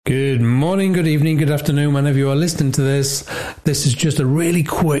Good morning, good evening, good afternoon, whenever you are listening to this. This is just a really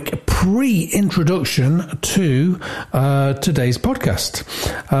quick pre-introduction to today's podcast.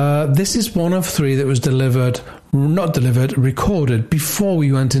 This is one of three that was recorded before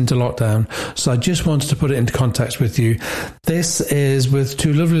we went into lockdown. So I just wanted to put it into context with you. This is with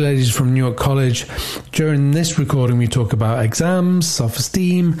two lovely ladies from Newark College. During this recording, we talk about exams,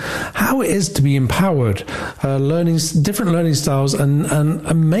 self-esteem, how it is to be empowered, different learning styles,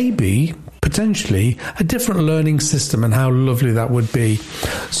 and maybe potentially a different learning system and how lovely that would be.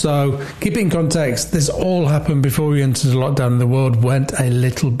 So keep it in context. This all happened before we entered the lockdown and the world went a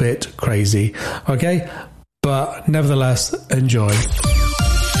little bit crazy. Okay? But nevertheless, enjoy.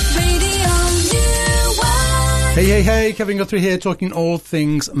 Hey, Kevin Guthrie here, talking all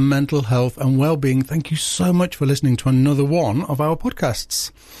things mental health and well-being. Thank you so much for listening to another one of our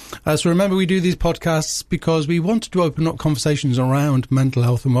podcasts. So remember, we do these podcasts because we wanted to open up conversations around mental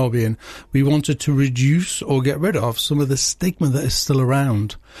health and well-being. We wanted to reduce or get rid of some of the stigma that is still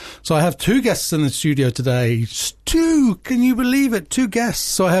around. So I have two guests in the studio today. Two, can you believe it? Two guests.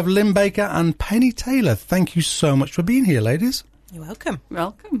 So I have Lynn Baker and Penny Taylor. Thank you so much for being here, ladies. You're welcome.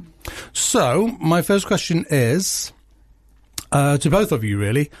 Welcome. So, my first question is, to both of you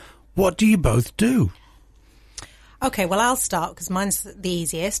really, what do you both do? Okay, well, I'll start because mine's the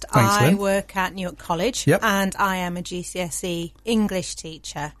easiest. Thanks, I Lynn. work at Newark College, Yep. and I am a GCSE English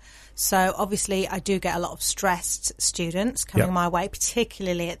teacher. So, obviously, I do get a lot of stressed students coming Yep. my way,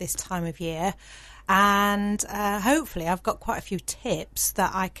 particularly at this time of year. And hopefully, I've got quite a few tips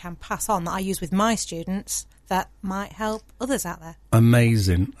that I can pass on that I use with my students that might help others out there.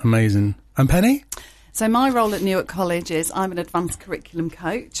 Amazing. And Penny? So my role at Newark College is I'm an advanced curriculum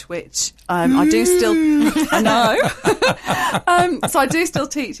coach, which I do still... I know. So I do still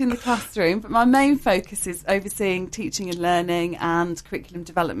teach in the classroom, but my main focus is overseeing teaching and learning and curriculum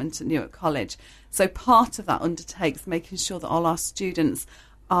development at Newark College. So part of that undertakes making sure that all our students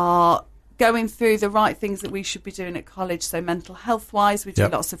are going through the right things that we should be doing at college. So mental health wise, we do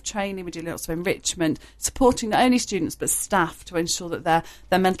Yep. lots of training, we do lots of enrichment, supporting not only students but staff to ensure that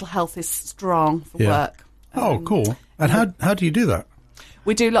their mental health is strong for work. Oh, cool. And how do you do that?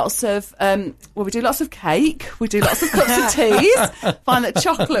 We do lots of we do lots of cake, we do lots of cups of teas. Find that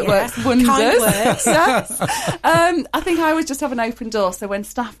chocolate works wonders. Kind works. Yes. I think I always just have an open door, so when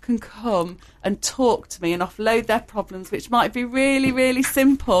staff can come and talk to me and offload their problems, which might be really, really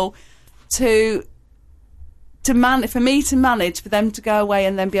simple for me to manage, for them to go away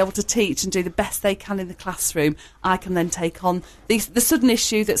and then be able to teach and do the best they can in the classroom, I can then take on the sudden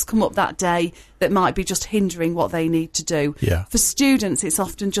issue that's come up that day that might be just hindering what they need to do. Yeah. For students, it's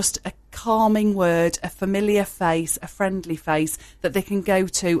often just a calming word, a familiar face, a friendly face that they can go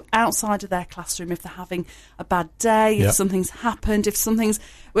to outside of their classroom if they're having a bad day, Yeah. if something's happened,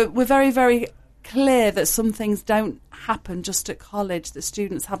 we're very, very clear that some things don't happen just at college, that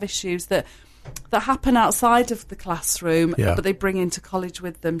students have issues that happen outside of the classroom, Yeah. but they bring into college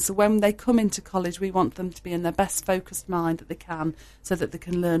with them. So when they come into college, we want them to be in their best focused mind that they can, so that they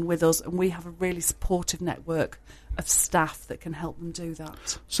can learn with us, and we have a really supportive network of staff that can help them do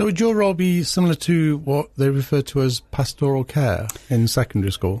that. So would your role be similar to what they refer to as pastoral care in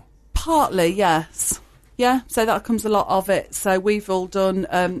secondary school? Partly, yes. Yeah, so that comes a lot of it. So we've all done,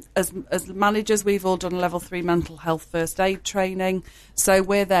 as managers, we've all done a level 3 mental health first aid training. So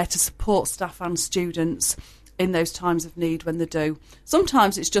we're there to support staff and students in those times of need when they do.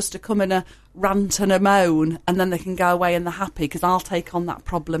 Sometimes it's just to come in a rant and a moan and then they can go away and they're happy because I'll take on that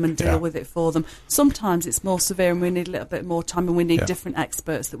problem and deal with it for them. Sometimes it's more severe and we need a little bit more time and we need different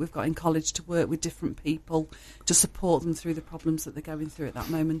experts that we've got in college to work with different people to support them through the problems that they're going through at that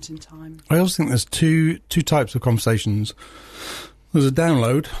moment in time. I also think there's two types of conversations. There's a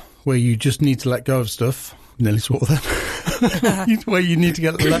download where you just need to let go of stuff. Nearly swore then. Where you need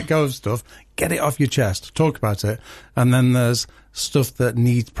to let go of stuff, get it off your chest, talk about it. And then there's stuff that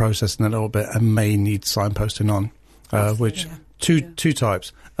needs processing a little bit and may need signposting on, which two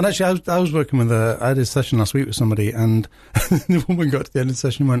types. And actually, I was working with I had a session last week with somebody, and the woman got to the end of the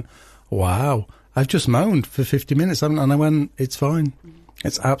session and went, "Wow, I've just moaned for 50 minutes." And I went, "It's fine.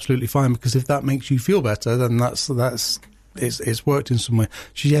 It's absolutely fine, because if that makes you feel better, then it's worked in some way."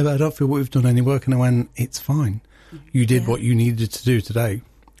 She said, "Yeah, but I don't feel we've done any work." And I went, "It's fine. You did what you needed to do today,"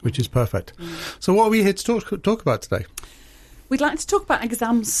 which is perfect. So what are we here to talk about today? We'd like to talk about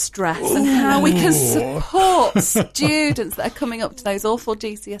exam stress and how we can support students that are coming up to those awful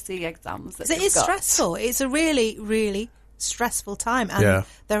GCSE exams. It is stressful. It's a really, really stressful time, and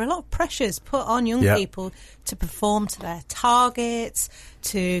there are a lot of pressures put on young people to perform to their targets,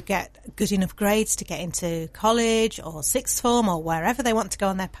 to get good enough grades to get into college or sixth form or wherever they want to go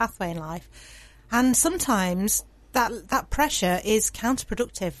on their pathway in life. And sometimes that pressure is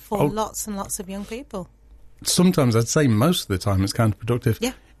counterproductive for lots and lots of young people. Sometimes I'd say most of the time it's counterproductive.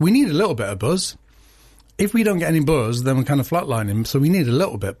 Yeah. We need a little bit of buzz. If we don't get any buzz, then we're kind of flatlining. So we need a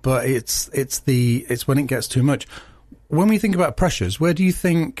little bit, but it's when it gets too much. When we think about pressures, where do you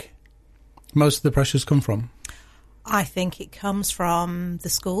think most of the pressures come from? I think it comes from the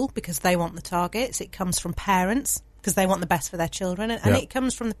school because they want the targets. It comes from parents because they want the best for their children. And it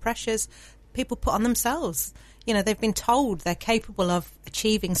comes from the pressures people put on themselves. You know, they've been told they're capable of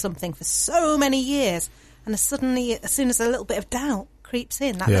achieving something for so many years. And as soon as a little bit of doubt creeps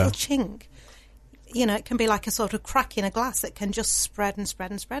in, that little chink, you know, it can be like a sort of crack in a glass that can just spread and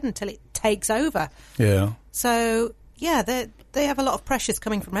spread and spread until it takes over. Yeah. So, yeah, they have a lot of pressures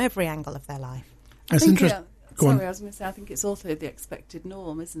coming from every angle of their life. It's interesting. I was going to say, I think it's also the expected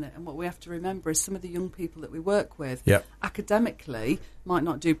norm, isn't it? And what we have to remember is some of the young people that we work with academically might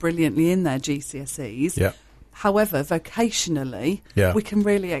not do brilliantly in their GCSEs. Yeah. However, vocationally, we can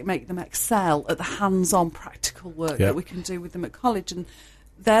really make them excel at the hands-on practical work that we can do with them at college. And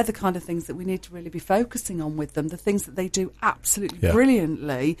they're the kind of things that we need to really be focusing on with them, the things that they do absolutely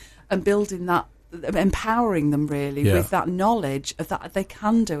brilliantly, and building that, empowering them really with that knowledge of that they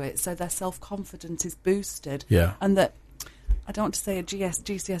can do it, so their self-confidence is boosted. Yeah. And that, I don't want to say a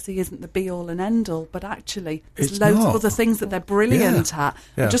GCSE isn't the be-all and end-all, but actually there's loads of other things that they're brilliant at.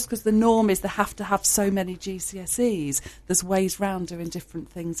 Yeah. And just because the norm is they have to have so many GCSEs, there's ways round doing different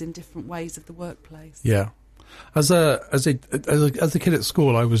things in different ways of the workplace. Yeah. As a kid at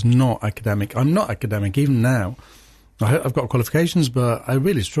school, I was not academic. I'm not academic even now. I've got qualifications, but I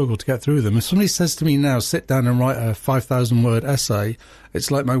really struggle to get through them. If somebody says to me now, sit down and write a 5,000-word essay,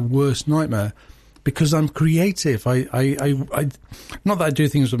 it's like my worst nightmare. Because I'm creative. I not that I do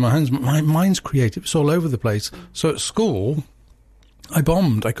things with my hands, but my mind's creative. It's all over the place. So at school, I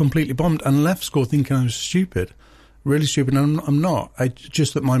bombed. I completely bombed and left school thinking I was stupid. Really stupid. And I'm not.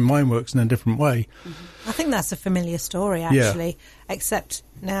 Just that my mind works in a different way. Mm-hmm. I think that's a familiar story, actually, except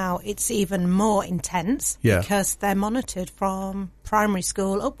now it's even more intense because they're monitored from primary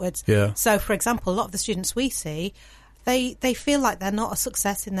school upwards. Yeah. So, for example, a lot of the students we see, They feel like they're not a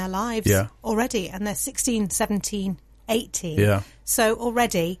success in their lives already, and they're 16, 17, 18. Yeah. So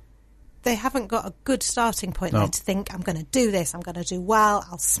already they haven't got a good starting point there to think, I'm going to do this, I'm going to do well,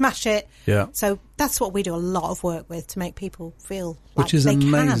 I'll smash it. Yeah. So that's what we do a lot of work with, to make people feel like Which is they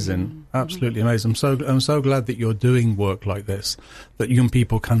amazing. Can. Absolutely amazing. I'm so glad that you're doing work like this, that young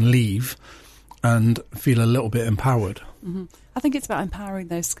people can leave and feel a little bit empowered. Mm-hmm. I think it's about empowering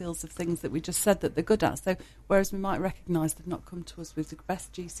those skills of things that we just said that they're good at. So whereas we might recognise they've not come to us with the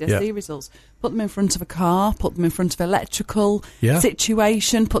best GCSE results, put them in front of a car, put them in front of electrical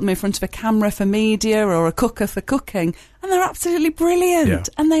situation, put them in front of a camera for media or a cooker for cooking, and they're absolutely brilliant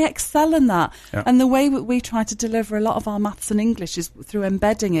and they excel in that. Yeah. And the way that we try to deliver a lot of our maths and English is through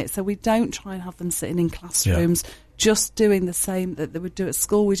embedding it. So we don't try and have them sitting in classrooms just doing the same that they would do at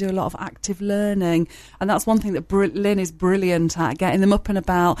school. We do a lot of active learning, and that's one thing that Lynn is brilliant at, getting them up and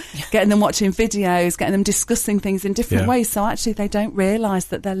about, getting them watching videos, getting them discussing things in different ways. So actually they don't realise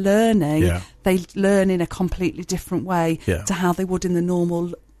that they're learning. Yeah. They learn in a completely different way to how they would in the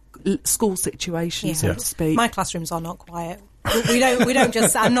normal school situation, so to speak. My classrooms are not quiet. We don't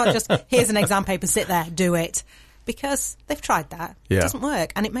just, I'm not just, here's an exam paper, sit there, do it. Because they've tried that. Yeah. It doesn't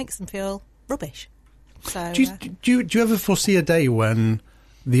work, and it makes them feel rubbish. So, do you ever foresee a day when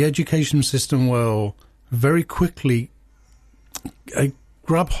the education system will very quickly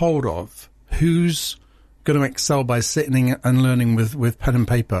grab hold of who's going to excel by sitting and learning with pen and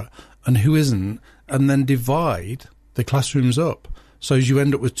paper and who isn't, and then divide the classrooms up? So as you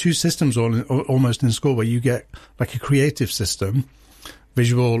end up with two systems almost in school, where you get like a creative system,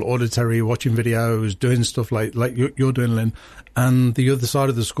 visual, auditory, watching videos, doing stuff like you're doing, Lynn, and the other side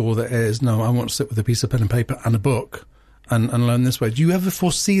of the school that is, no, I want to sit with a piece of pen and paper and a book and learn this way. Do you ever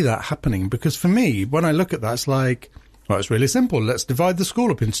foresee that happening? Because for me, when I look at that, it's like, well, it's really simple. Let's divide the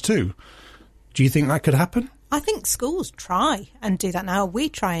school up into two. Do you think that could happen? I think schools try and do that now. We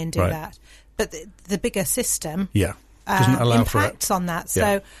try and do that. But the bigger system doesn't allow for it. Impacts on that.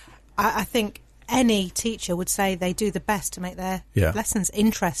 So I think any teacher would say they do the best to make their lessons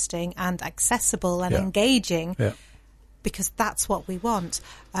interesting and accessible and engaging, because that's what we want.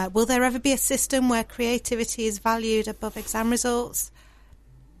 Will there ever be a system where creativity is valued above exam results?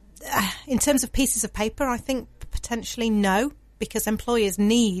 In terms of pieces of paper, I think potentially no, because employers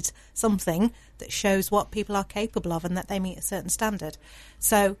need something that shows what people are capable of and that they meet a certain standard.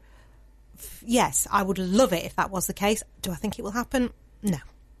 So, yes, I would love it if that was the case. Do I think it will happen? No.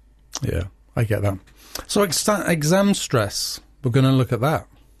 Yeah, I get that. So exam stress, we're going to look at that.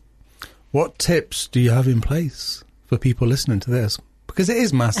 What tips do you have in place for people listening to this? Because it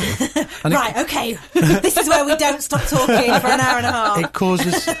is massive. And okay. This is where we don't stop talking for an hour and a half. It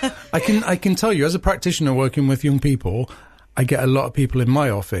causes... I can tell you, as a practitioner working with young people, I get a lot of people in my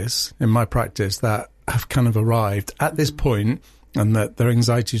office, in my practice, that have kind of arrived at this point and that their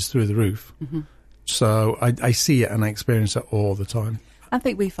anxiety is through the roof. Mm-hmm. So I see it and I experience it all the time. I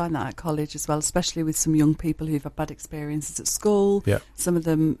think we find that at college as well, especially with some young people who've had bad experiences at school. Yeah. Some of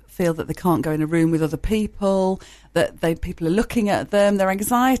them feel that they can't go in a room with other people, that people are looking at them. Their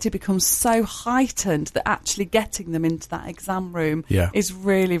anxiety becomes so heightened that actually getting them into that exam room is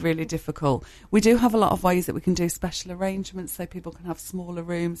really, really difficult. We do have a lot of ways that we can do special arrangements so people can have smaller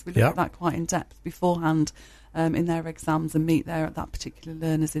rooms. We look at that quite in depth beforehand in their exams and meet that particular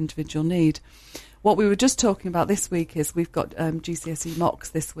learner's individual need. What we were just talking about this week is we've got GCSE mocks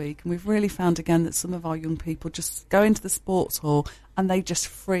this week, and we've really found again that some of our young people just go into the sports hall and they just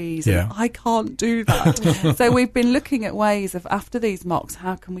freeze. Yeah. And I can't do that. So we've been looking at ways of, after these mocks,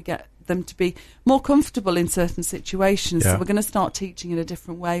 how can we get them to be more comfortable in certain situations. So we're going to start teaching in a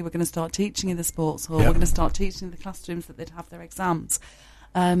different way. We're going to start teaching in the sports hall. We're going to start teaching in the classrooms that they'd have their exams.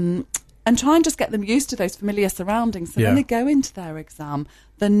 And try and just get them used to those familiar surroundings. So when they go into their exam,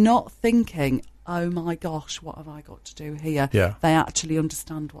 they're not thinking, oh my gosh, what have I got to do here? Yeah. They actually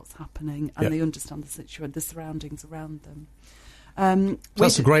understand what's happening and they understand the situation, the surroundings around them.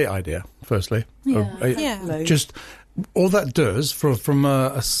 That's a great idea, firstly. Just all that does, from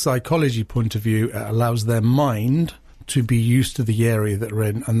a psychology point of view, it allows their mind to be used to the area that they're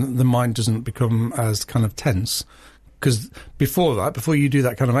in, and the mind doesn't become as kind of tense. Because before you do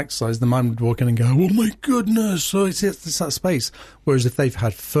that kind of exercise, the mind would walk in and go, oh my goodness, so it's that space. Whereas if they've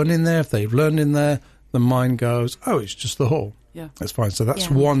had fun in there, if they've learned in there, the mind goes, oh, it's just the hall. Yeah. That's fine. So that's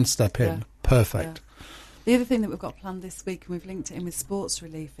one step in. Yeah. Perfect. Yeah. The other thing that we've got planned this week, and we've linked it in with Sports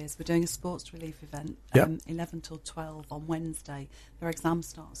Relief, is we're doing a Sports Relief event 11 till 12 on Wednesday. Their exam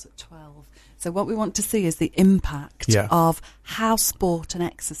starts at 12. So what we want to see is the impact of how sport and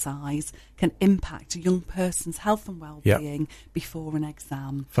exercise can impact a young person's health and well-being before an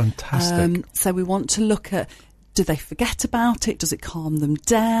exam. Fantastic. So we want to look at, do they forget about it? Does it calm them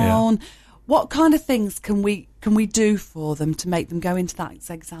down? Yeah. What kind of things can we do for them to make them go into that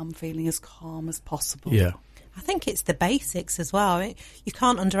exam feeling as calm as possible? Yeah. I think it's the basics as well. I mean, you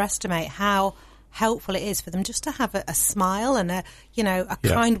can't underestimate how helpful it is for them just to have a smile and a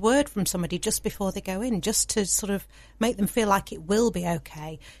kind word from somebody just before they go in, just to sort of make them feel like it will be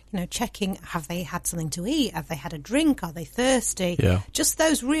okay. You know, checking, have they had something to eat? Have they had a drink? Are they thirsty? Yeah. Just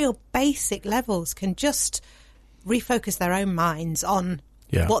those real basic levels can just refocus their own minds on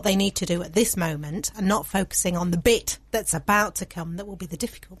what they need to do at this moment and not focusing on the bit that's about to come that will be the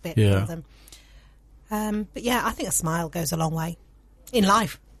difficult bit for them. But I think a smile goes a long way in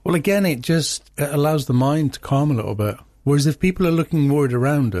life. Well, again, it allows the mind to calm a little bit. Whereas if people are looking worried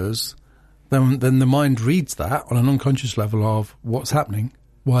around us, then the mind reads that on an unconscious level of what's happening.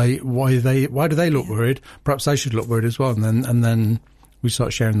 Why do they look worried? Perhaps I should look worried as well. And then we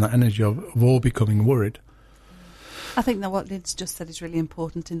start sharing that energy of all becoming worried. I think that what Lynn's just said is really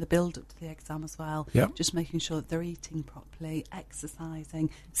important in the build-up to the exam as well. Yep. Just making sure that they're eating properly, exercising,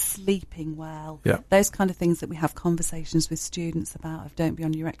 sleeping well. Yep. Those kind of things that we have conversations with students about of don't be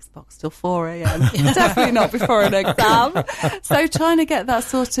on your Xbox till 4 a.m. Definitely not before an exam. So trying to get that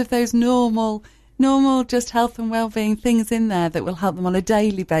sort of those normal just health and well-being things in there that will help them on a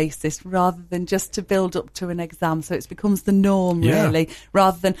daily basis rather than just to build up to an exam. So it becomes the norm, really,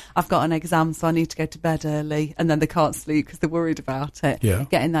 rather than I've got an exam so I need to go to bed early and then they can't sleep because they're worried about it. Yeah.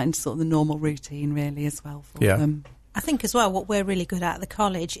 Getting that into sort of the normal routine really as well for them. I think as well what we're really good at the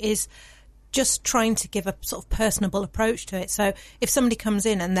college is just trying to give a sort of personable approach to it. So if somebody comes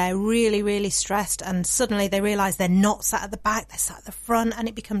in and they're really, really stressed and suddenly they realise they're not sat at the back, they're sat at the front and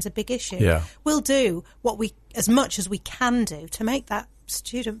it becomes a big issue, we'll do as much as we can do to make that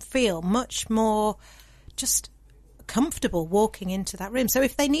student feel much more just comfortable walking into that room. So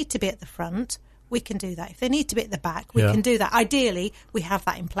if they need to be at the front, we can do that. If they need to be at the back, we can do that. Ideally, we have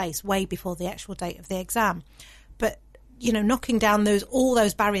that in place way before the actual date of the exam. But knocking down all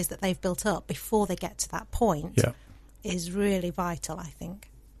those barriers that they've built up before they get to that point is really vital, I think.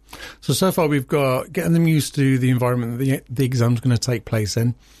 So far we've got getting them used to the environment that the exam's going to take place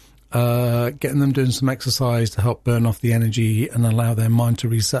in, getting them doing some exercise to help burn off the energy and allow their mind to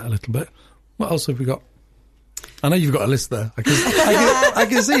reset a little bit. What else have we got? I know you've got a list there. I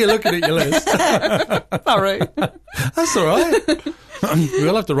can see you looking at your list. Sorry. That's all right.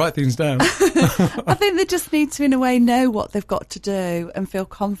 We'll have to write things down. I think they just need to, in a way, know what they've got to do and feel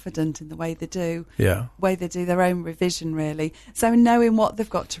confident in the way they do. Yeah. Way they do their own revision, really. So knowing what they've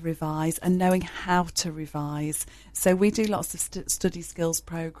got to revise and knowing how to revise. So we do lots of study skills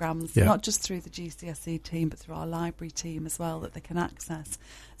programmes, not just through the GCSE team, but through our library team as well, that they can access.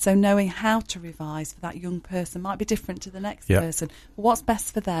 So knowing how to revise for that young person might be different to the next person. What's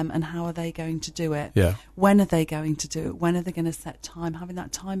best for them and how are they going to do it? Yeah. When are they going to do it? When are they going to set time? Having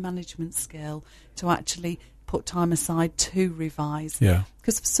that time management skill to actually put time aside to revise. Yeah.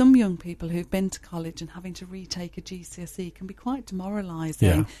 Because for some young people who've been to college and having to retake a GCSE can be quite demoralising.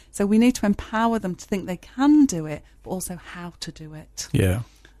 Yeah. So we need to empower them to think they can do it, but also how to do it. Yeah.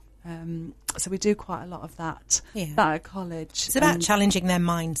 So we do quite a lot of that at college. It's about challenging their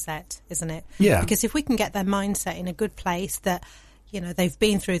mindset, isn't it? Yeah. Because if we can get their mindset in a good place that, you know, they've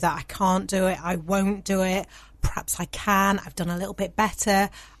been through that, I can't do it, I won't do it, perhaps I can, I've done a little bit better,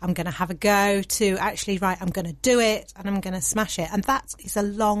 I'm going to have a go, to actually, right, I'm going to do it and I'm going to smash it. And that is a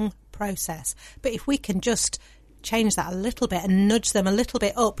long process. But if we can just change that a little bit and nudge them a little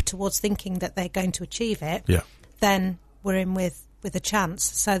bit up towards thinking that they're going to achieve it, then we're in with a chance.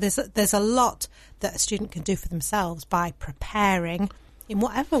 So there's a lot that a student can do for themselves by preparing in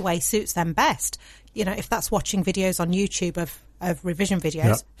whatever way suits them best. You know, if that's watching videos on YouTube of revision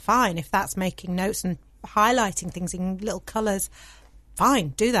videos, fine. If that's making notes and highlighting things in little colours, fine,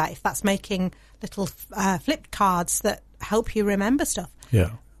 do that. If that's making little flip cards that help you remember stuff,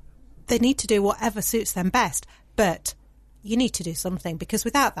 they need to do whatever suits them best. But you need to do something, because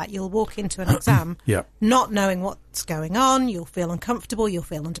without that you'll walk into an exam not knowing what's going on, you'll feel uncomfortable, you'll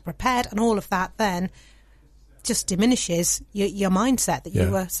feel underprepared, and all of that then just diminishes your mindset that you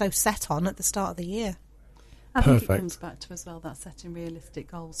were so set on at the start of the year. I think it comes back to as well that setting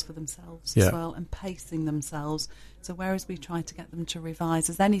realistic goals for themselves as well, and pacing themselves. So whereas we try to get them to revise,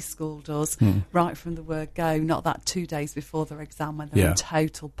 as any school does, right from the word go, not that 2 days before their exam when they're in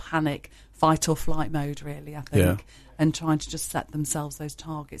total panic, fight or flight mode, really, I think, and trying to just set themselves those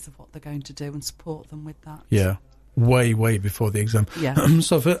targets of what they're going to do and support them with that. Yeah, way before the exam. Yeah.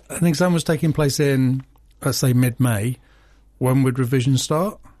 So if an exam was taking place in, let's say, mid-May, when would revision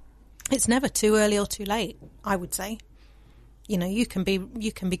start? It's never too early or too late, I would say. You know, you can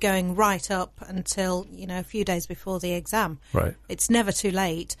be going right up until, you know, a few days before the exam. Right. It's never too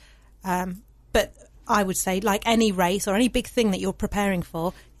late. But I would say, like any race or any big thing that you're preparing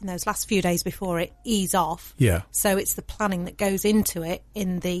for, in those last few days before it, ease off. Yeah. So it's the planning that goes into it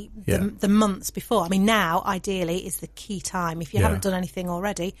in the months before. I mean, now, ideally, is the key time. If you haven't done anything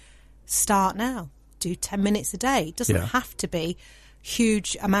already, start now. Do 10 minutes a day. It doesn't have to be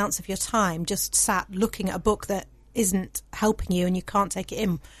huge amounts of your time just sat looking at a book that isn't helping you and you can't take it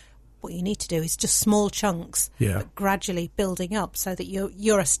in. What you need to do is just small chunks, but gradually building up so that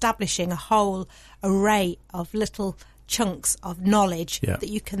you're establishing a whole array of little chunks of knowledge that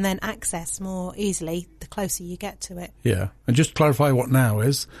you can then access more easily the closer you get to it. Yeah. And just to clarify what now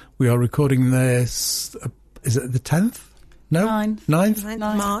is, we are recording this, is it the 10th? No?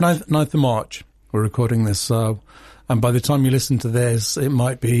 9th of March. We're recording this, and by the time you listen to this, it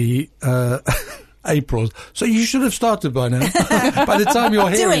might be April. So you should have started by now. By the time you're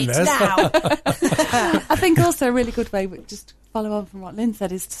hearing this. Now. I think also a really good way, just to follow on from what Lynn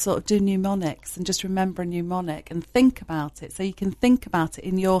said, is to sort of do mnemonics and just remember a mnemonic and think about it. So you can think about it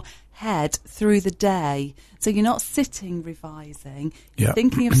in your head through the day. So you're not sitting revising. You're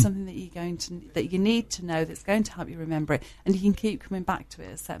thinking of something that you need to know that's going to help you remember it, and you can keep coming back to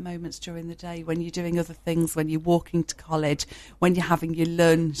it at set moments during the day when you're doing other things, when you're walking to college, when you're having your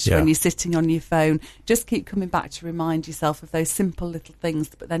lunch, when you're sitting on your phone. Just keep coming back to remind yourself of those simple little things.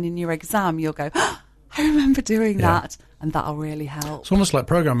 But then in your exam, you'll go, oh, I remember doing that, and that'll really help. It's almost like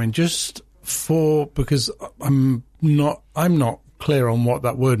programming, because I'm not clear on what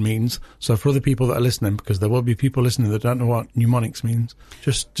that word means. So for other people that are listening, because there will be people listening that don't know what mnemonics means,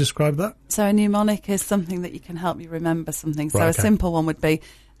 just describe that. So a mnemonic is something that you can help you remember something. So a simple one would be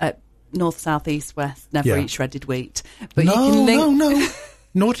north, south, east, west, never eat shredded wheat. But you can link... No.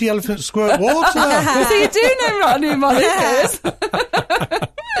 Naughty elephant squirt water. So you do know what a mnemonic is.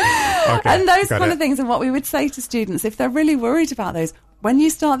 And those kind of things. And what we would say to students, if they're really worried about those, when you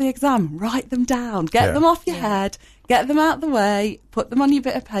start the exam, write them down, get them off your head, get them out of the way, put them on your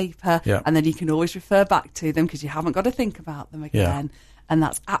bit of paper, and then you can always refer back to them because you haven't got to think about them again. And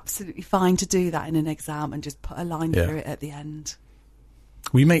that's absolutely fine to do that in an exam and just put a line through it at the end.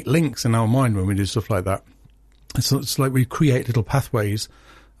 We make links in our mind when we do stuff like that. It's like we create little pathways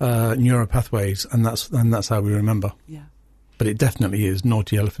neural pathways, and that's how we remember. Yeah. But it definitely is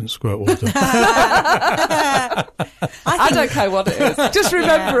naughty elephant squirt water. I don't care what it is. Just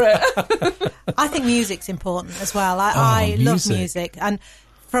remember it. I think music's important as well. I love music. And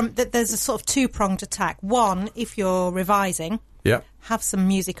there's a sort of two-pronged attack. One, if you're revising, have some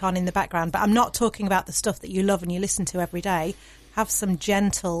music on in the background. But I'm not talking about the stuff that you love and you listen to every day. Have some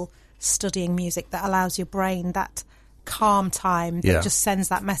gentle studying music that allows your brain that calm time that just sends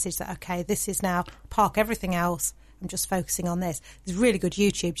that message that, okay, this is now, park everything else. I'm just focusing on this. There's a really good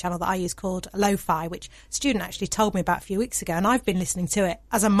YouTube channel that I use called Lo-Fi, which a student actually told me about a few weeks ago, and I've been listening to it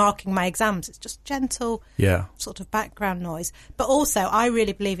as I'm marking my exams. It's just gentle sort of background noise. But also, I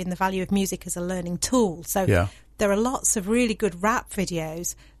really believe in the value of music as a learning tool. So there are lots of really good rap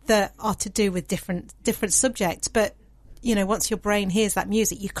videos that are to do with different subjects. But, you know, once your brain hears that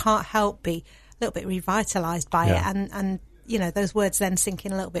music, you can't help be a little bit revitalised by it. And, you know, those words then sink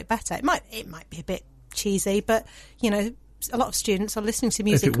in a little bit better. It might be a bit cheesy, but you know, a lot of students are listening to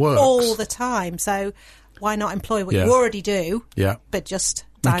music all the time, so why not employ what you already do, but just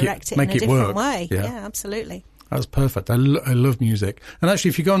direct it in a different way. Yeah, absolutely. That's perfect. I love music. And actually,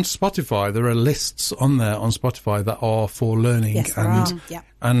 if you go on Spotify, there are lists on there on Spotify that are for learning. Yes, there are.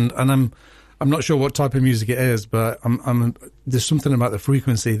 And I'm not sure what type of music it is, but there's something about the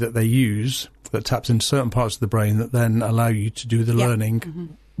frequency that they use that taps into certain parts of the brain that then allow you to do the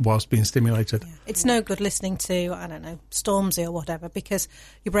learning whilst being stimulated. Yeah. It's no good listening to, I don't know, Stormzy or whatever, because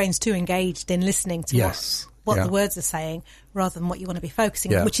your brain's too engaged in listening to what the words are saying rather than what you want to be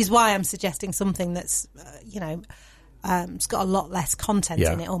focusing on, which is why I'm suggesting something that's, it's got a lot less content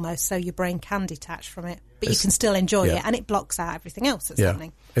in it almost, so your brain can detach from it, but you can still enjoy it, and it blocks out everything else that's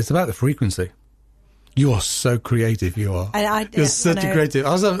happening. It's about the frequency. You are so creative, you are. You're such a creative.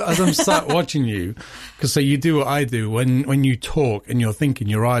 As I'm sat watching you, because so you do what I do, when you talk and you're thinking,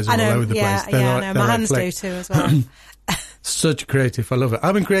 your eyes are all over the place. I know. My hands do too as well. Such a creative. I love it.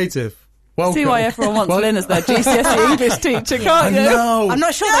 I've been creative. Welcome. See why everyone wants Lynn as their GCSE English teacher, can't you? No. I'm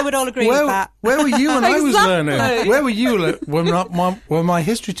not sure they would all agree with that. Where were you when I was learning? Where were you when my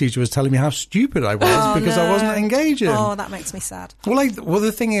history teacher was telling me how stupid I was because I wasn't engaging? Oh, that makes me sad. Well,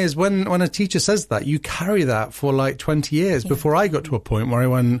 the thing is, when a teacher says that, you carry that for like 20 years before I got to a point where I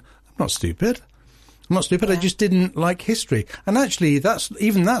went, I'm not stupid. I just didn't like history. And actually, that's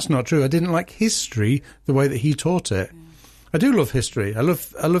not true. I didn't like history the way that he taught it. I do love history. I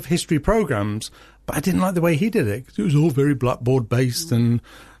love history programs, but I didn't like the way he did it. 'Cause it was all very blackboard based and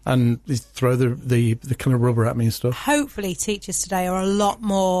they throw the kind of rubber at me and stuff. Hopefully, teachers today are a lot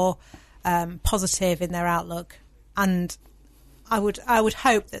more positive in their outlook, and I would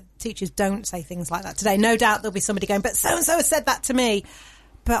hope that teachers don't say things like that today. No doubt there'll be somebody going, but so and so said that to me.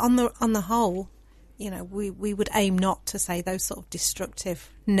 But on the whole, you know, we would aim not to say those sort of destructive,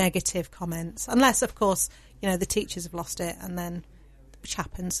 negative comments, unless, of course, you know, the teachers have lost it, and then, which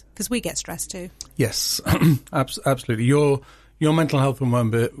happens, because we get stressed too. Yes, absolutely. Your mental health and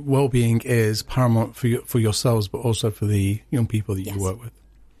well-being is paramount for yourselves, but also for the young people that you work with.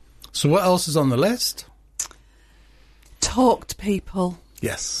 So what else is on the list? Talk to people.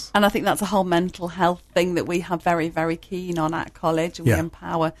 Yes. And I think that's a whole mental health thing that we have very, very keen on at college, and we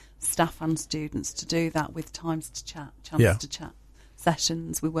empower staff and students to do that with times to chat, to chat.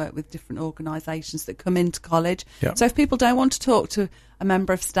 Sessions. We work with different organisations that come into college. So if people don't want to talk to a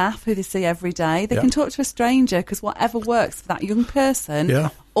member of staff who they see every day, they can talk to a stranger, because whatever works for that young person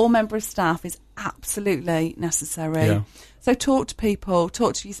or member of staff is absolutely necessary. So talk to people,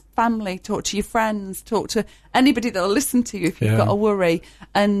 talk to your family, talk to your friends, talk to anybody that will listen to you if you've got a worry,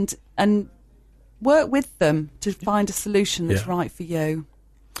 and work with them to find a solution that's right for you.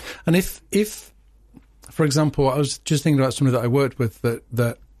 And if for example, I was just thinking about somebody that I worked with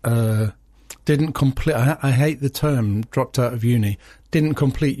that didn't complete. I hate the term dropped out of uni. Didn't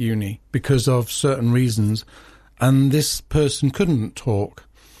complete uni because of certain reasons, and this person couldn't talk.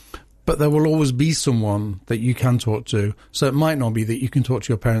 But there will always be someone that you can talk to. So it might not be that you can talk to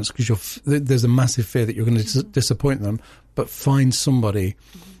your parents because there's a massive fear that you're going to disappoint them. But find somebody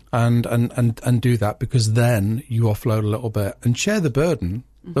and do that, because then you offload a little bit and share the burden.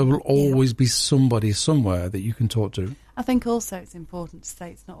 There will always be somebody somewhere that you can talk to. I think also it's important to say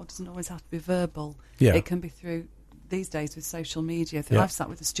it doesn't always have to be verbal. It can be through, these days with social media. I've sat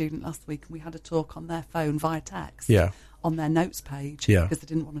with a student last week and we had a talk on their phone via text on their notes page because they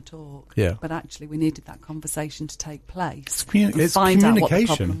didn't want to talk. But actually we needed that conversation to take place. It's find communication. out what the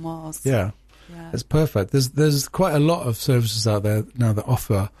problem was. It's perfect. There's quite a lot of services out there now that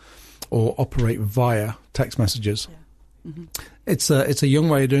offer or operate via text messages. It's a young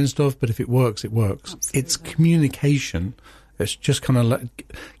way of doing stuff, but if it works, it works. Absolutely. It's communication It's just kind of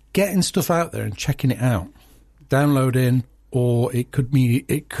getting stuff out there and checking it out, downloading, or it could need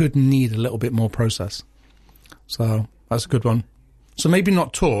a little bit more process. So that's a good one. So maybe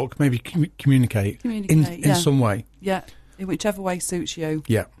not talk, maybe communicate in some way. Yeah, in whichever way suits you.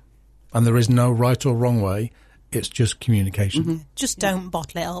 Yeah, and there is no right or wrong way. It's just communication. Mm-hmm. Just don't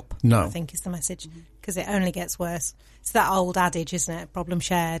bottle it up. No, I think is the message, because it only gets worse. It's that old adage, isn't it? Problem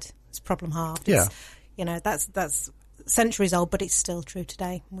shared, it's problem halved. Yeah, that's centuries old, but it's still true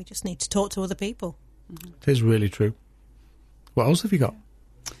today. We just need to talk to other people. Mm-hmm. It is really true. What else have you got?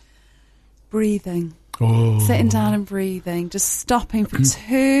 Breathing. Oh. Sitting down and breathing, just stopping for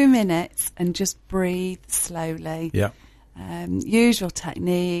 2 minutes and just breathe slowly. Yeah. Usual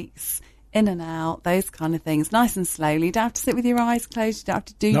techniques, in and out, those kind of things, nice and slowly. You don't have to sit with your eyes closed. You don't have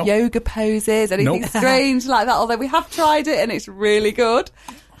to do yoga poses, anything strange like that, although we have tried it and it's really good.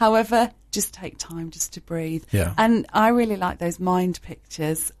 However, just take time just to breathe. Yeah. And I really like those mind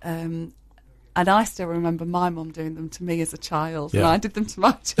pictures. And I still remember my mum doing them to me as a child, and I did them to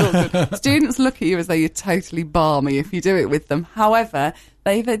my children. Students look at you as though you're totally balmy if you do it with them. However,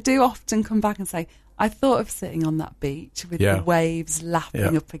 they do often come back and say, I thought of sitting on that beach with the waves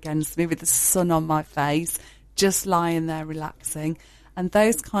lapping up against me, with the sun on my face, just lying there relaxing. And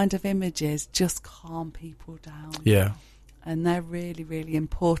those kind of images just calm people down. Yeah. And they're really, really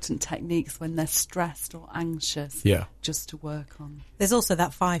important techniques when they're stressed or anxious, just to work on. There's also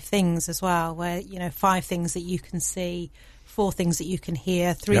that 5 things as well, where, 5 things that you can see, 4 things that you can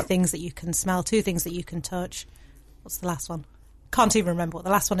hear, 3 things that you can smell, 2 things that you can touch. What's the last one? Can't even remember what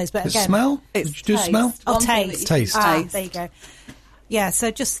the last one is, but again... Smell? It's Did you do smell? Oh, taste. Taste. There you go. Yeah, so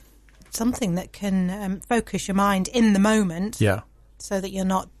just something that can focus your mind in the moment, so that you're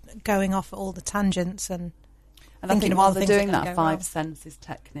not going off at all the tangents and I think while they're doing that 5 senses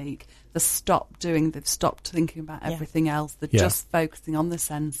technique, they're stopped thinking about everything else. They're just focusing on the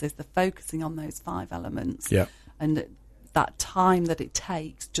senses. They're focusing on those 5 elements. Yeah. And that time that it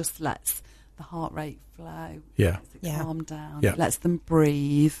takes just lets the heart rate flow. Yeah. Lets it calm down. Yeah. It lets them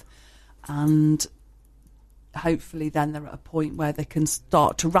breathe. And hopefully then they're at a point where they can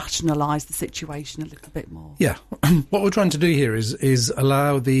start to rationalise the situation a little bit more. Yeah. What we're trying to do here is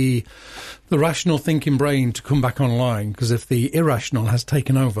allow the rational thinking brain to come back online, because if the irrational has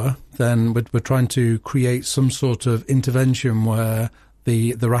taken over, then we're trying to create some sort of intervention where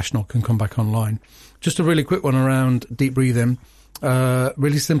the rational can come back online. Just a really quick one around deep breathing.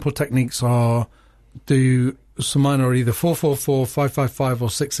 Really simple techniques are some mine are either 4-4-4, 5-5-5 or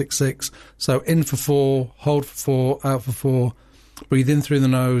 6-6-6. So in for 4, hold for 4, out for 4, breathe in through the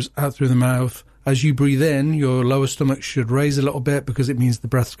nose, out through the mouth. As you breathe in, your lower stomach should raise a little bit, because it means the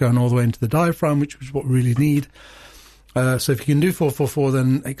breath's going all the way into the diaphragm, which is what we really need. So if you can do 4-4-4,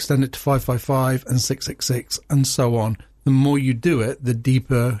 then extend it to 5-5-5 and 6-6-6 and so on. The more you do it, the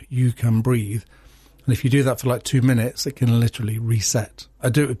deeper you can breathe. And if you do that for like 2 minutes, it can literally reset. I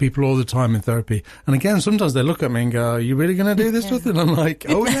do it with people all the time in therapy. And again, sometimes they look at me and go, are you really going to do this with it? And I'm like,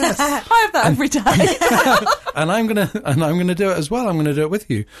 oh, yes. I have that every day. and I'm going to do it as well. I'm going to do it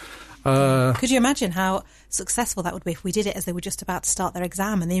with you. Could you imagine how successful that would be if we did it as they were just about to start their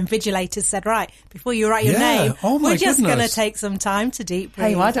exam and the invigilators said, right, before you write your name, we're just going to take some time to deep breathe.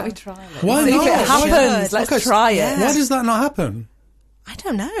 Hey, why don't we try it? Why See not? if it happens. Let's try it. Yeah. Why does that not happen? I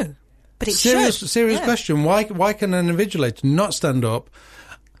don't know. But it Serious question. Why can an invigilator not stand up?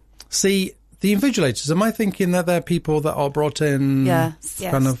 See, the invigilators, am I thinking that they're people that are brought in? Yes.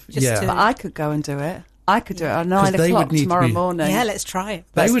 But I could go and do it. I could do it at 9 o'clock tomorrow morning. Yeah, let's try it.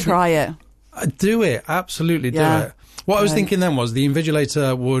 Let's try it. Do it. Absolutely do it. What I was thinking then was the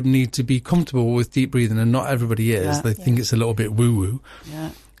invigilator would need to be comfortable with deep breathing, and not everybody is. Yeah. They think it's a little bit woo-woo. Yeah.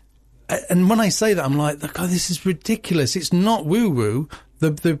 And when I say that, I'm like, oh, this is ridiculous. It's not woo-woo.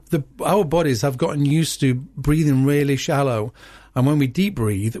 Our bodies have gotten used to breathing really shallow. And when we deep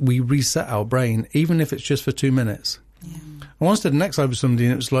breathe, we reset our brain, even if it's just for 2 minutes. Yeah. I once did an exercise with somebody,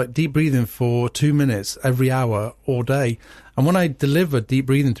 and it was like deep breathing for 2 minutes every hour, all day. And when I deliver deep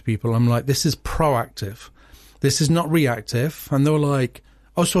breathing to people, I'm like, this is proactive. This is not reactive. And they were like,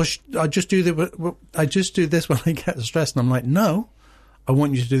 oh, so I just do this when I get stressed. And I'm like, no, I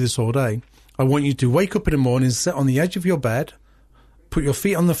want you to do this all day. I want you to wake up in the morning, sit on the edge of your bed, put your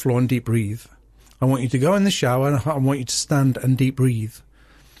feet on the floor and deep breathe. I want you to go in the shower, and I want you to stand and deep breathe.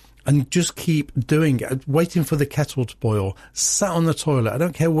 And just keep doing it, waiting for the kettle to boil, sat on the toilet. I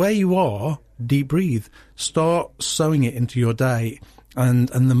don't care where you are, deep breathe. Start sewing it into your day. And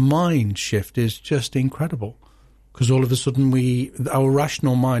the mind shift is just incredible. Because all of a sudden our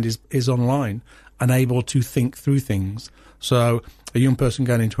rational mind is online and able to think through things. So a young person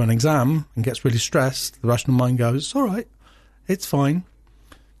going into an exam and gets really stressed, the rational mind goes, it's all right. it's fine.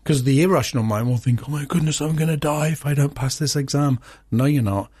 Because the irrational mind will think, oh my goodness, I'm going to die if I don't pass this exam. No, you're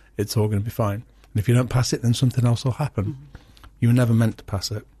not. It's all going to be fine. And if you don't pass it, then something else will happen. Mm-hmm. You were never meant to pass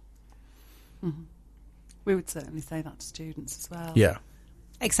it. Mm-hmm. We would certainly say that to students as well. Yeah.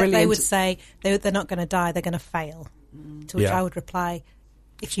 Except Brilliant. They would say they're not going to die, they're going to fail. To which I would reply,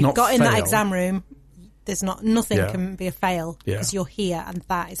 if you've got in that exam room, there's nothing can be a fail because you're here, and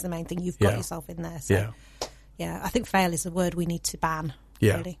that is the main thing. You've got yourself in there. So, I think fail is a word we need to ban.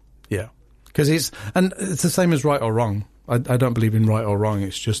 Yeah, really. Yeah, because it's the same as right or wrong. I don't believe in right or wrong.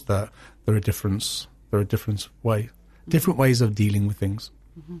 It's just that there are different ways of dealing with things.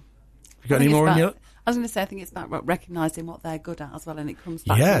 Mm-hmm. You got any more on your? I was going to say, I think it's about recognising what they're good at as well, and it comes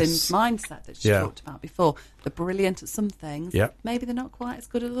back to Lynn's mindset that she talked about before. They're brilliant at some things. Yeah. Maybe they're not quite as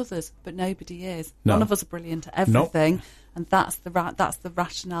good as others, but nobody is. No. None of us are brilliant at everything, and that's the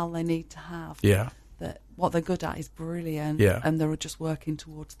rationale they need to have. Yeah. That what they're good at is brilliant, and they're just working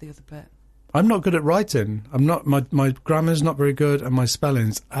towards the other bit. I'm not good at writing. I'm not. My grammar's not very good, and my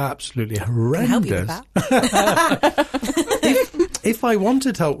spelling's absolutely horrendous. Can I help you with that? If I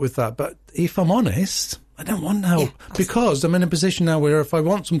wanted help with that, but if I'm honest, I don't want help because I'm in a position now where if I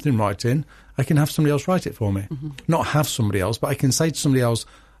want something writing, I can have somebody else write it for me. Mm-hmm. Not have somebody else, but I can say to somebody else,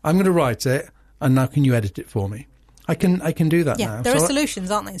 "I'm going to write it, and now can you edit it for me?" I can do that now. There are solutions,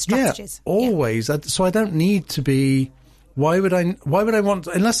 aren't there? And strategies. Yeah, always. Yeah. So I don't need to be. Why would I want?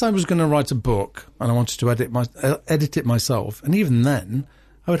 Unless I was going to write a book and I wanted to edit it myself, and even then,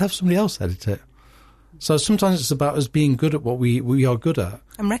 I would have somebody else edit it. So sometimes it's about us being good at what we are good at.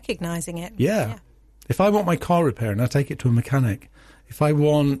 And recognising it. Yeah. If I want my car repairing, I take it to a mechanic. If I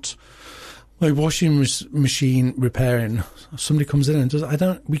want my washing machine repairing, somebody comes in and does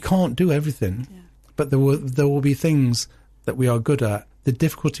it. We can't do everything. Yeah. But there will be things that we are good at. The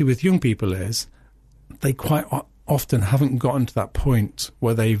difficulty with young people is they quite often haven't gotten to that point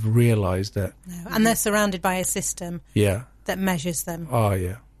where they've realised it. No. And they're surrounded by a system that measures them. Oh,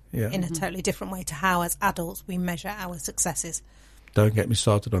 yeah. Yeah. In a totally different way to how, as adults, we measure our successes. Don't get me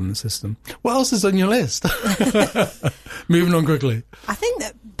started on the system. What else is on your list? Moving on quickly. I think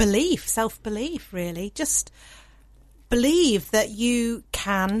that self-belief, really. Just believe that you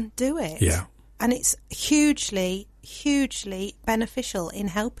can do it. Yeah. And it's hugely, hugely beneficial in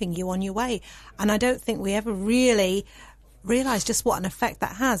helping you on your way. And I don't think we ever really realise just what an effect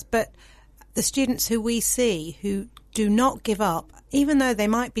that has. But the students who we see who do not give up, even though they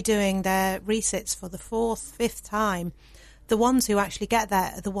might be doing their resits for the 4th, 5th time, the ones who actually get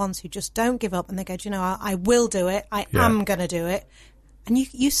there are the ones who just don't give up and they go, I will do it. I am going to do it. And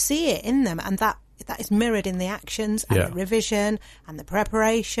you see it in them, and that is mirrored in the actions and the revision and the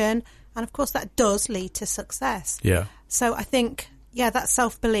preparation. And, of course, that does lead to success. Yeah. So I think, that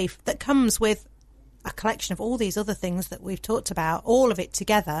self-belief that comes with a collection of all these other things that we've talked about, all of it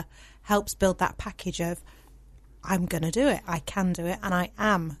together helps build that package of, I'm going to do it, I can do it, and I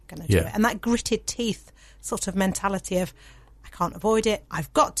am going to do it. And that gritted teeth sort of mentality of, I can't avoid it,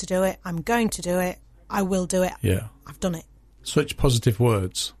 I've got to do it, I'm going to do it, I will do it, I've done it. Switch positive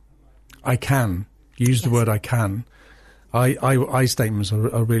words. I can. Use the word I can. I statements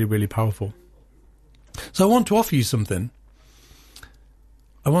are really, really powerful. So I want to offer you something.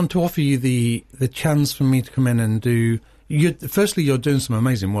 I want to offer you the chance for me to come in and do... Firstly, you're doing some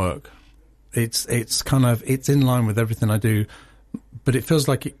amazing work. It's in line with everything I do, but it feels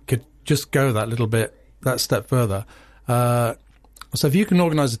like it could just go that step further. So if you can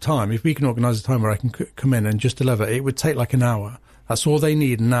organise a time, if we can organise a time where I can come in and just deliver, it would take like an hour. That's all they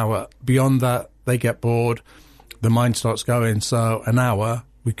need, an hour. Beyond that, they get bored, the mind starts going. So an hour,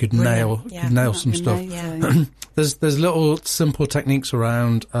 we could nail some stuff. Yeah. There's little simple techniques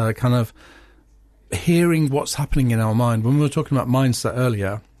around kind of hearing what's happening in our mind. When we were talking about mindset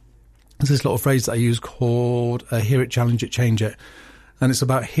earlier, there's this little phrase that I use called hear it, challenge it, change it. And it's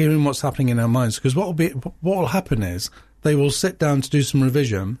about hearing what's happening in our minds. Because what will happen is they will sit down to do some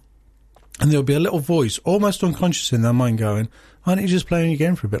revision and there'll be a little voice almost unconscious in their mind going, why don't you just play on your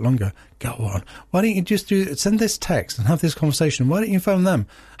game for a bit longer? Go on. Why don't you just send this text and have this conversation? Why don't you phone them?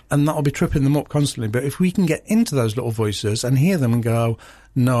 And that'll be tripping them up constantly. But if we can get into those little voices and hear them and go,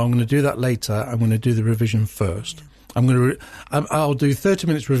 no, I'm going to do that later. I'm going to do the revision first. I'll do 30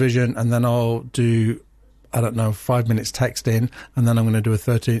 minutes revision and then I'll do, 5 minutes texting and then I'm going to do a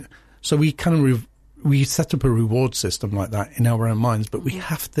 30. So we kind of we set up a reward system like that in our own minds, but we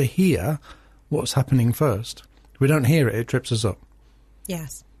have to hear what's happening first. If we don't hear it, it trips us up.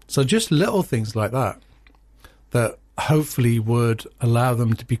 Yes. So just little things like that hopefully would allow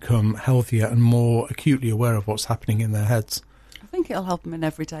them to become healthier and more acutely aware of what's happening in their heads. I think it'll help them in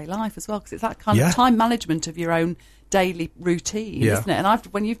everyday life as well, because it's that kind of time management of your own daily routine, isn't it? And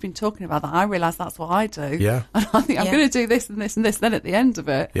when you've been talking about that, I realise that's what I do. Yeah. And I think I'm going to do this and this and this. Then at the end of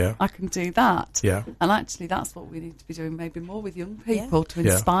it, I can do that. Yeah. And actually, that's what we need to be doing maybe more with young people to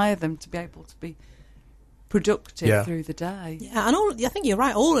inspire them to be able to be productive through the day. Yeah, and I think you're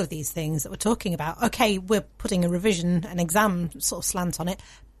right. All of these things that we're talking about, okay, we're putting a revision, an exam sort of slant on it,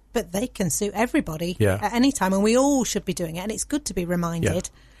 but they can suit everybody at any time, and we all should be doing it. And it's good to be reminded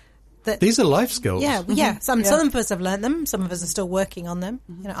that these are life skills. Some of us have learnt them. Some of us are still working on them.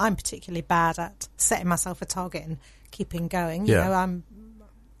 You know, I'm particularly bad at setting myself a target and keeping going. You know, I'm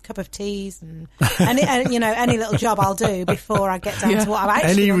a cup of teas and any little job I'll do before I get down to what I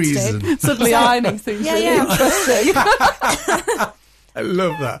actually want to do. Suddenly ironing seems really interesting. I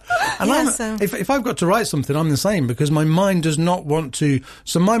love that. And if I've got to write something, I'm the same, because my mind does not want to.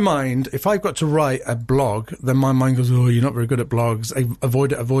 So my mind, if I've got to write a blog, then my mind goes, oh, you're not very good at blogs.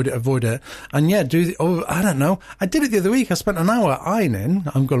 Avoid it. And I don't know. I did it the other week. I spent an hour ironing.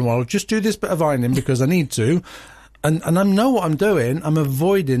 I'm going, well, I'll just do this bit of ironing because I need to. And I know what I'm doing. I'm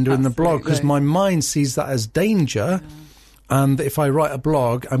avoiding doing the blog because my mind sees that as danger. And if I write a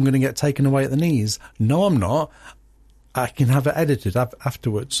blog, I'm going to get taken away at the knees. No, I'm not. I can have it edited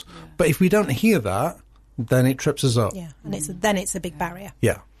afterwards. Yeah. But if we don't hear that, then it trips us up. Yeah, and it's a big barrier.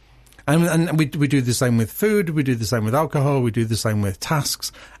 Yeah. And we do the same with food, we do the same with alcohol, we do the same with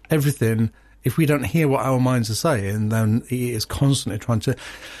tasks, everything. If we don't hear what our minds are saying, then it is constantly trying to...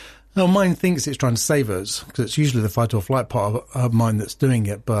 Our mind thinks it's trying to save us, because it's usually the fight or flight part of our mind that's doing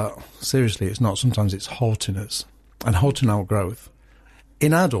it, but seriously, it's not. Sometimes it's halting us and halting our growth.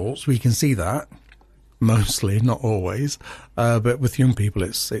 In adults, we can see that. Mostly, not always, but with young people,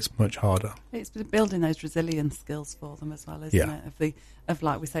 it's much harder. It's building those resilience skills for them as well, isn't it? Of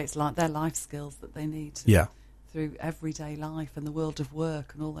like we say, it's like their life skills that they need through everyday life and the world of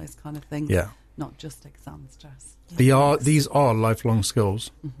work and all those kind of things. Yeah, not just exam stress. These are lifelong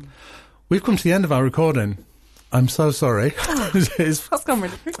skills. Mm-hmm. We've come to the end of our recording. I'm so sorry. That's gone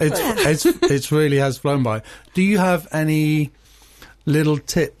really quickly. It really has flown by. Do you have any little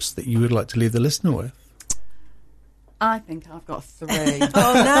tips that you would like to leave the listener with? I think I've got 3.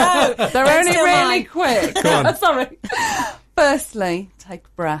 Oh, no. They're only really quick. Go on. Sorry. Firstly, take a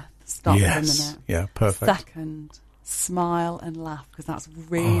breath. Stop for a minute. Yeah, perfect. Second, smile and laugh, because that's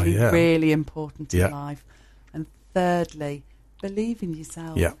really important in life. And thirdly, believe in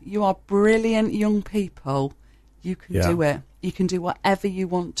yourself. Yeah. You are brilliant young people. You can do it. You can do whatever you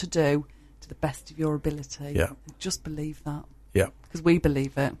want to do to the best of your ability. Yeah. Just believe that. Yeah. Because we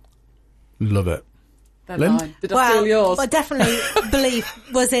believe it. Love it. Lynn? Did I steal yours? Well, definitely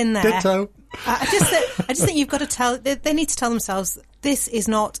belief was in there. Ditto. I just think you've got to tell... They need to tell themselves, this is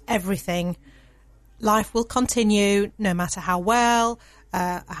not everything. Life will continue no matter how well,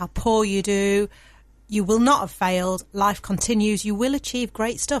 how poor you do. You will not have failed. Life continues. You will achieve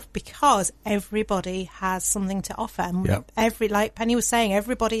great stuff because everybody has something to offer. And like Penny was saying,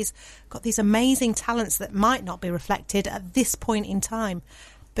 everybody's got these amazing talents that might not be reflected at this point in time.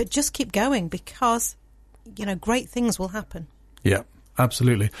 But just keep going because... great things will happen. Yeah,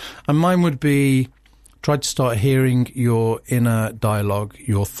 absolutely. And mine would be try to start hearing your inner dialogue,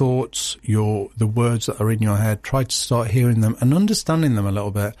 your thoughts, the words that are in your head. Try to start hearing them and understanding them a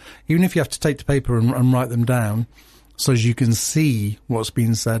little bit, even if you have to take the paper and write them down so as you can see what's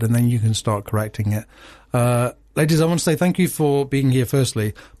being said and then you can start correcting it. Ladies, I want to say thank you for being here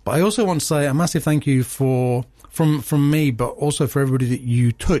firstly, but I also want to say a massive thank you from me, but also for everybody that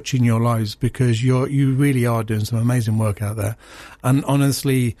you touch in your lives, because you really are doing some amazing work out there. And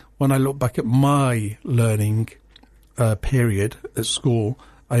honestly, when I look back at my learning period at school,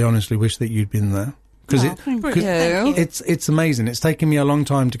 I honestly wish that you'd been there. Because it's amazing. It's taken me a long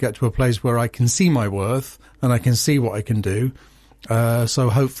time to get to a place where I can see my worth and I can see what I can do. So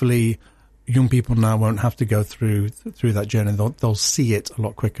hopefully young people now won't have to go through that journey. They'll see it a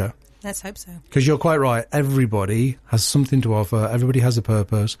lot quicker. Let's hope so. Because you're quite right. Everybody has something to offer. Everybody has a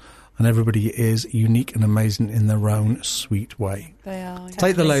purpose. And everybody is unique and amazing in their own sweet way. They are. Yeah.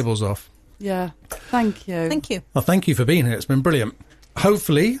 Take the labels off. Yeah. Thank you. Thank you. Well, thank you for being here. It's been brilliant.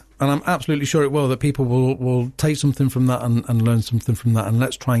 Hopefully, and I'm absolutely sure it will, that people will take something from that and learn something from that. And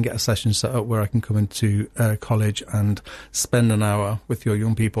let's try and get a session set up where I can come into college and spend an hour with your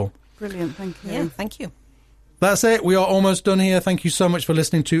young people. Brilliant. Thank you. Yeah, thank you. That's it. We are almost done here. Thank you so much for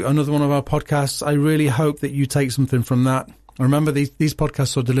listening to another one of our podcasts. I really hope that you take something from that. Remember, these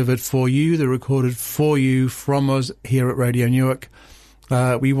podcasts are delivered for you. They're recorded for you from us here at Radio Newark.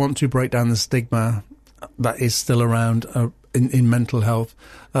 We want to break down the stigma that is still around in mental health.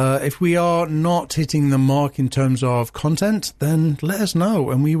 If we are not hitting the mark in terms of content, then let us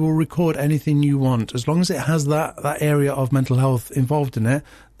know and we will record anything you want. As long as it has that area of mental health involved in it,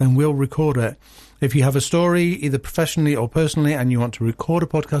 then we'll record it. If you have a story, either professionally or personally, and you want to record a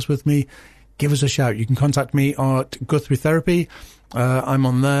podcast with me, give us a shout. You can contact me at Guthrie Therapy. I'm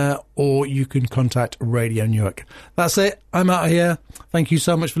on there, or you can contact Radio Newark. That's it. I'm out of here. Thank you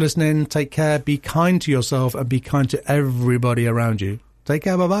so much for listening. Take care. Be kind to yourself and be kind to everybody around you. Take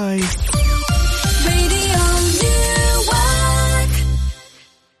care. Bye-bye.